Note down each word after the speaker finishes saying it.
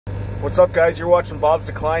What's up guys, you're watching Bob's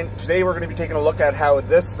Decline. Today we're going to be taking a look at how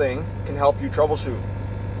this thing can help you troubleshoot.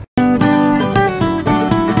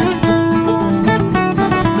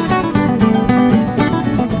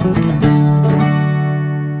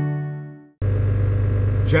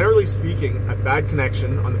 Generally speaking, a bad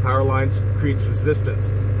connection on the power lines creates resistance,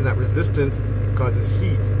 and that resistance causes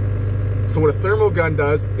heat. So what a thermal gun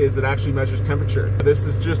does is it actually measures temperature. This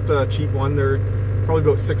is just a cheap one. They're probably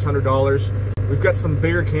about $600. We've got some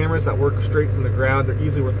bigger cameras that work straight from the ground. They're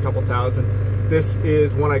easily worth a couple thousand. This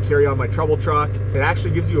is one I carry on my trouble truck. It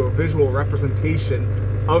actually gives you a visual representation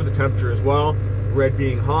of the temperature as well. Red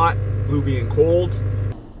being hot, blue being cold.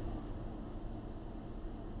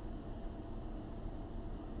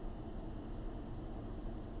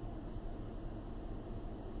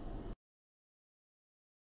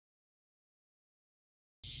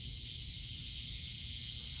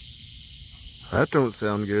 That don't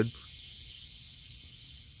sound good.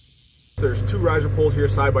 There's two riser poles here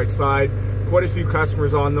side by side, quite a few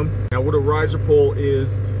customers on them. Now what a riser pole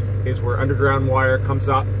is where underground wire comes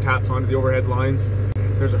up, taps onto the overhead lines.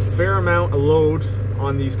 There's a fair amount of load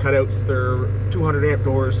on these cutouts. They're 200 amp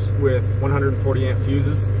doors with 140 amp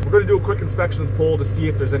fuses. We're going to do a quick inspection of the pole to see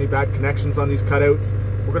if there's any bad connections on these cutouts.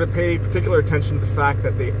 We're going to pay particular attention to the fact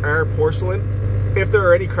that they are porcelain. If there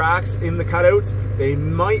are any cracks in the cutouts, they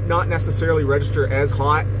might not necessarily register as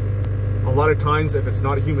hot. A lot of times, if it's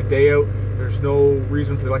not a humid day out, there's no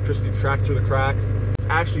reason for the electricity to track through the cracks. It's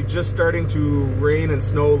actually just starting to rain and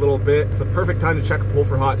snow a little bit. It's a perfect time to check a pole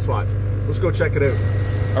for hot spots. Let's go check it out.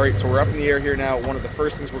 All right, so we're up in the air here now. One of the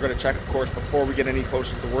first things we're going to check, of course, before we get any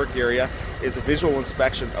closer to the work area is a visual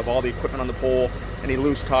inspection of all the equipment on the pole, any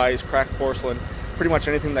loose ties, cracked porcelain, pretty much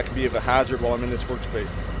anything that can be of a hazard while I'm in this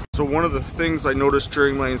workspace. So one of the things I noticed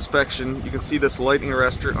during my inspection, you can see this lighting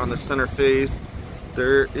arrestor on the center phase.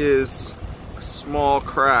 There is a small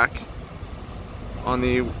crack on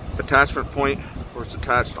the attachment point where it's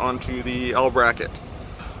attached onto the L bracket.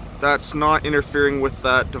 That's not interfering with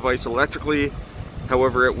that device electrically.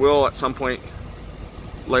 However, it will at some point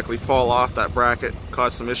likely fall off that bracket,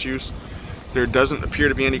 cause some issues. There doesn't appear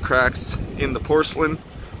to be any cracks in the porcelain.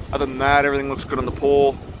 Other than that, everything looks good on the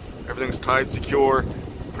pole. Everything's tied secure,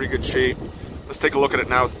 pretty good shape. Let's take a look at it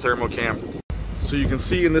now with the thermal cam. So you can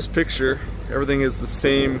see in this picture, everything is the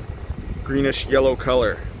same greenish yellow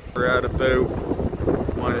color. We're at about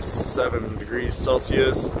 -7 degrees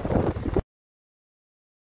Celsius.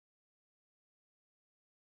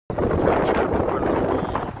 Temperature on the pole,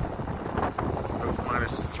 about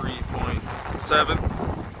 -3.7.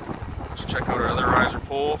 Let's check out our other riser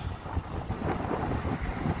pole.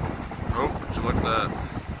 Oh, would you look at that?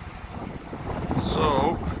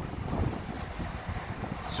 So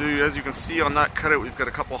as you can see on that cutout, we've got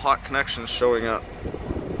a couple hot connections showing up.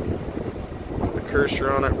 With the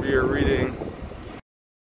cursor on it, we are reading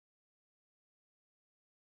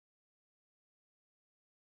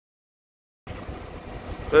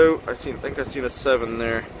about, I think I've seen a 7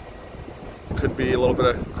 there. Could be a little bit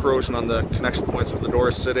of corrosion on the connection points where the door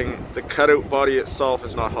is sitting. The cutout body itself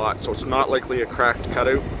is not hot, so it's not likely a cracked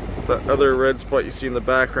cutout. That other red spot you see in the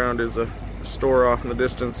background is a store off in the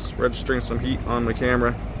distance, registering some heat on my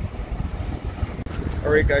camera.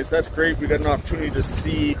 Alright guys, that's great. We got an opportunity to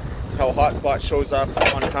see how a hotspot shows up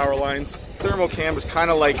on power lines. Thermal cam is kind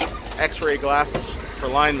of like x-ray glasses for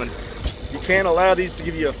linemen. You can't allow these to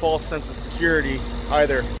give you a false sense of security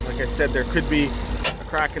either. Like I said, there could be a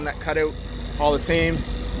crack in that cutout. All the same,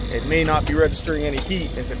 it may not be registering any heat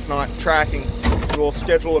if it's not tracking. We'll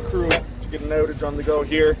schedule a crew to get an outage on the go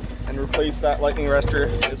here and replace that lightning arrestor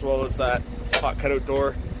as well as that hot cutout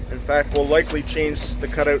door. In fact, we'll likely change the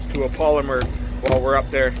cutouts to a polymer while we're up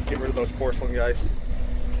there, get rid of those porcelain guys.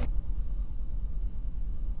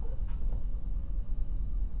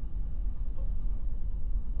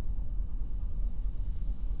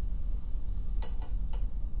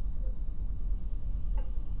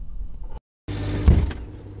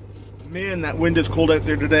 Man, that wind is cold out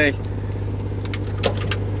there today.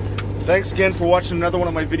 Thanks again for watching another one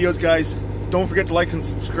of my videos, guys. Don't forget to like and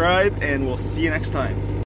subscribe, and we'll see you next time.